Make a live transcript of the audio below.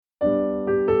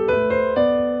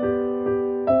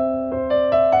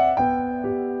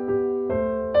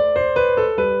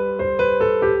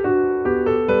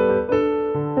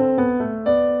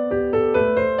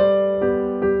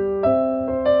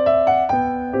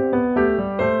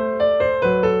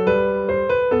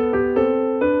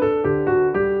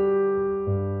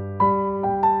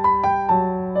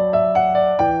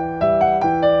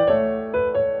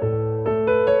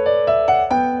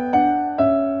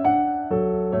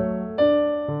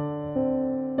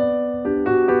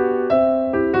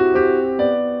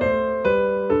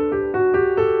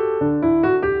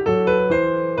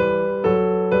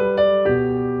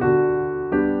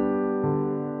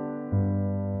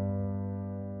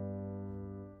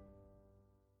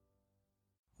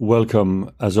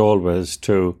Welcome, as always,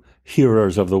 to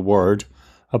Hearers of the Word,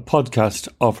 a podcast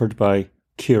offered by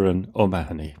Kieran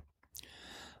O'Mahony.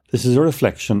 This is a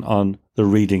reflection on the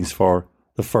readings for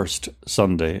the first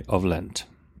Sunday of Lent.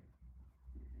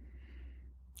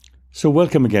 So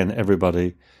welcome again,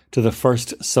 everybody, to the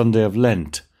first Sunday of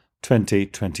Lent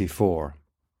 2024.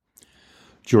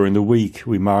 During the week,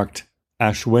 we marked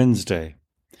Ash Wednesday.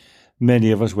 Many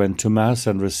of us went to Mass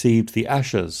and received the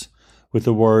ashes with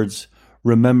the words,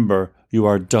 "Remember, you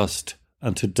are dust,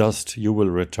 and to dust you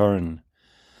will return."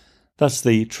 That's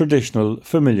the traditional,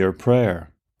 familiar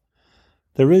prayer.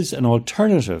 There is an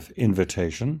alternative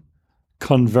invitation: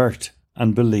 convert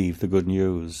and believe the good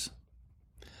news.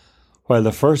 While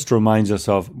the first reminds us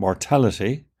of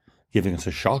mortality, giving us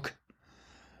a shock,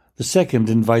 the second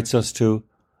invites us to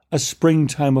a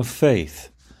springtime of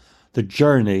faith, the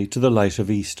journey to the light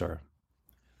of Easter.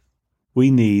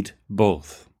 We need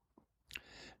both.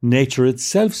 Nature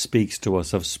itself speaks to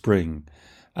us of spring,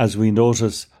 as we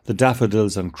notice the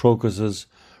daffodils and crocuses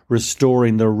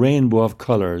restoring the rainbow of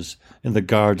colours in the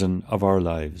garden of our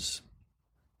lives.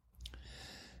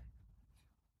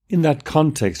 In that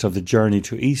context of the journey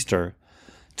to Easter,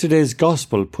 today's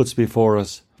Gospel puts before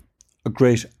us a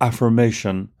great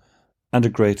affirmation and a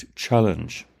great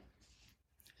challenge.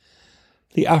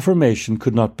 The affirmation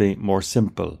could not be more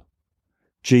simple.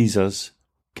 Jesus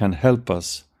can help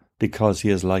us because he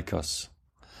is like us.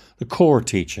 The core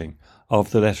teaching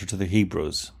of the letter to the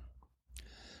Hebrews.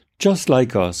 Just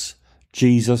like us,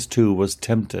 Jesus too was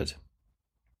tempted.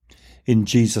 In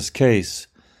Jesus' case,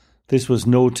 this was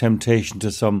no temptation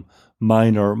to some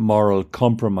minor moral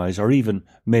compromise or even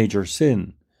major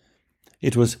sin.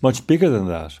 It was much bigger than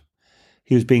that.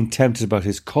 He was being tempted about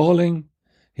his calling,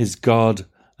 his God,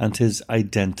 and his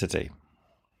identity.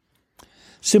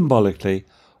 Symbolically,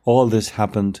 all this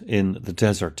happened in the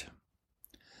desert.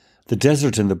 The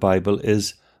desert in the Bible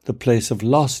is the place of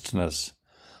lostness,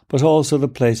 but also the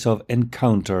place of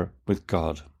encounter with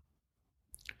God.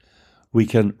 We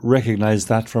can recognize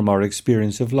that from our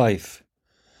experience of life.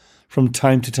 From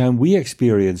time to time we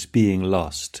experience being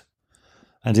lost,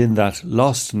 and in that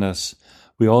lostness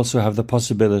we also have the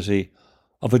possibility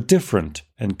of a different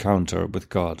encounter with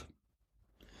God.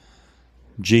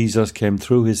 Jesus came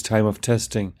through his time of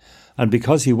testing, and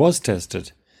because he was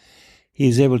tested, he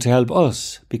is able to help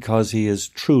us because he is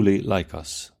truly like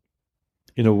us.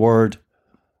 In a word,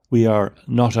 we are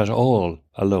not at all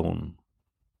alone.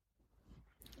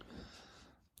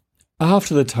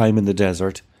 After the time in the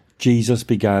desert, Jesus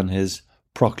began his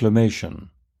proclamation.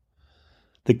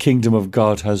 The kingdom of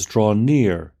God has drawn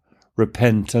near.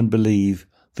 Repent and believe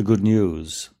the good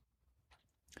news.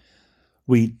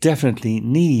 We definitely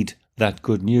need that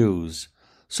good news.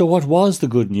 So what was the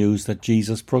good news that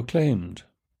Jesus proclaimed?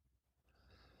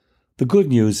 The good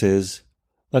news is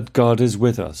that God is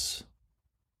with us.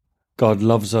 God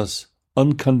loves us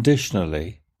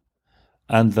unconditionally,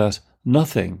 and that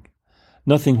nothing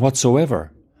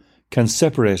whatsoever, can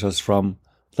separate us from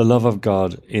the love of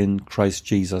God in Christ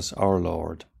Jesus our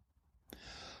Lord.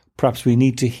 Perhaps we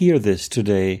need to hear this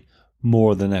today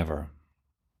more than ever.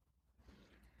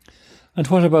 And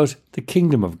what about the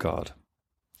kingdom of God?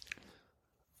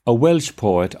 A Welsh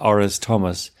poet, R.S.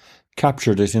 Thomas,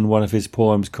 captured it in one of his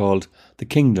poems called The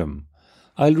Kingdom.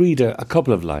 I'll read a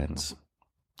couple of lines.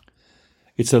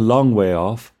 It's a long way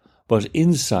off, but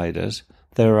inside it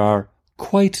there are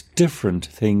quite different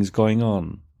things going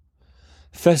on.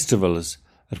 Festivals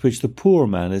at which the poor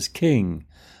man is king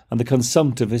and the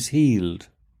consumptive is healed.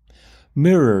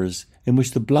 Mirrors in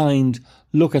which the blind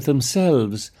look at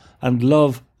themselves and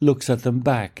love looks at them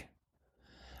back.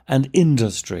 And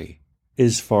industry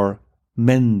is for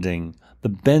mending the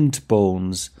bent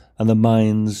bones and the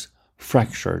minds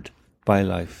fractured by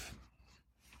life.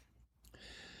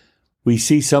 We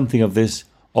see something of this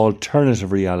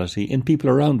alternative reality in people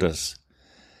around us,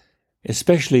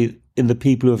 especially in the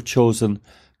people who have chosen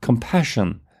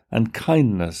compassion and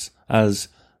kindness as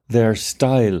their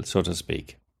style, so to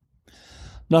speak.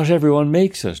 Not everyone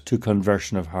makes it to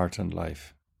conversion of heart and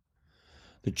life.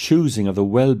 The choosing of the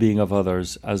well-being of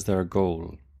others as their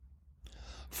goal.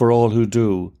 For all who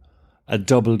do, a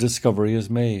double discovery is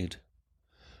made.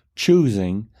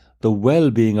 Choosing the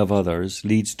well-being of others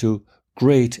leads to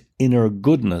great inner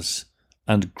goodness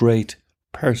and great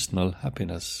personal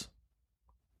happiness.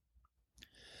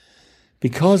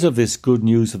 Because of this good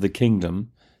news of the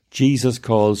kingdom, Jesus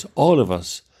calls all of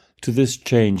us to this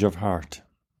change of heart.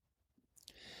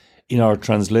 In our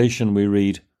translation we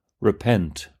read,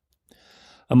 repent.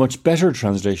 A much better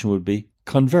translation would be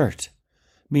convert,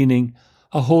 meaning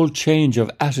a whole change of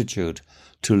attitude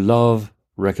to love,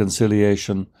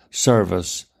 reconciliation,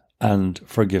 service, and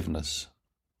forgiveness.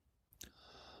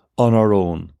 On our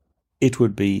own, it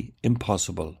would be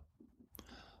impossible.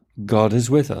 God is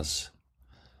with us.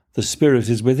 The Spirit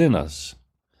is within us.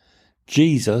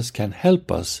 Jesus can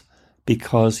help us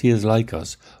because he is like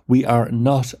us. We are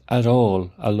not at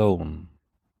all alone.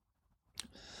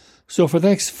 So for the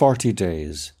next 40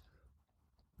 days,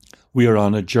 we are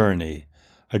on a journey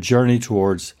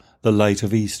towards the light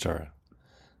of Easter.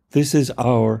 This is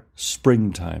our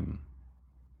springtime.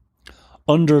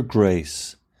 Under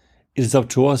grace, it is up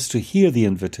to us to hear the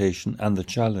invitation and the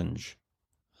challenge.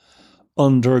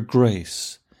 Under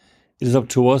grace, it is up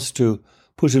to us to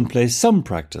put in place some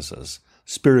practices,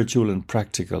 spiritual and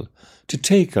practical, to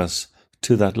take us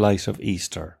to that light of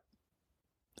Easter.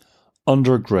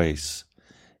 Under grace,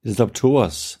 it is up to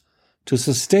us to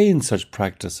sustain such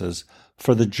practices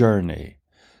for the journey,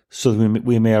 so that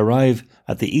we may arrive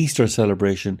at the Easter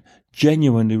celebration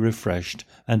genuinely refreshed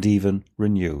and even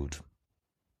renewed.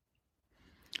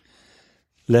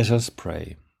 Let us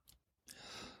pray.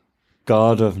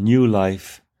 God of new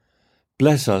life,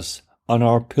 bless us on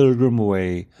our pilgrim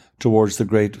way towards the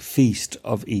great feast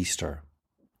of Easter.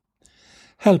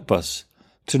 Help us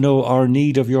to know our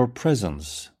need of your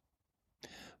presence.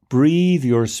 Breathe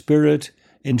your Spirit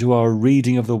into our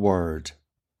reading of the Word.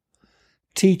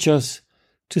 Teach us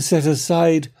to set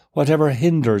aside whatever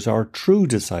hinders our true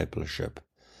discipleship,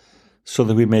 so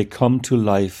that we may come to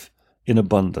life in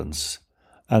abundance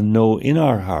and know in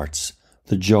our hearts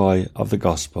the joy of the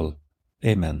gospel.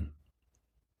 Amen.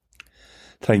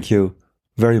 Thank you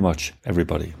very much,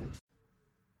 everybody.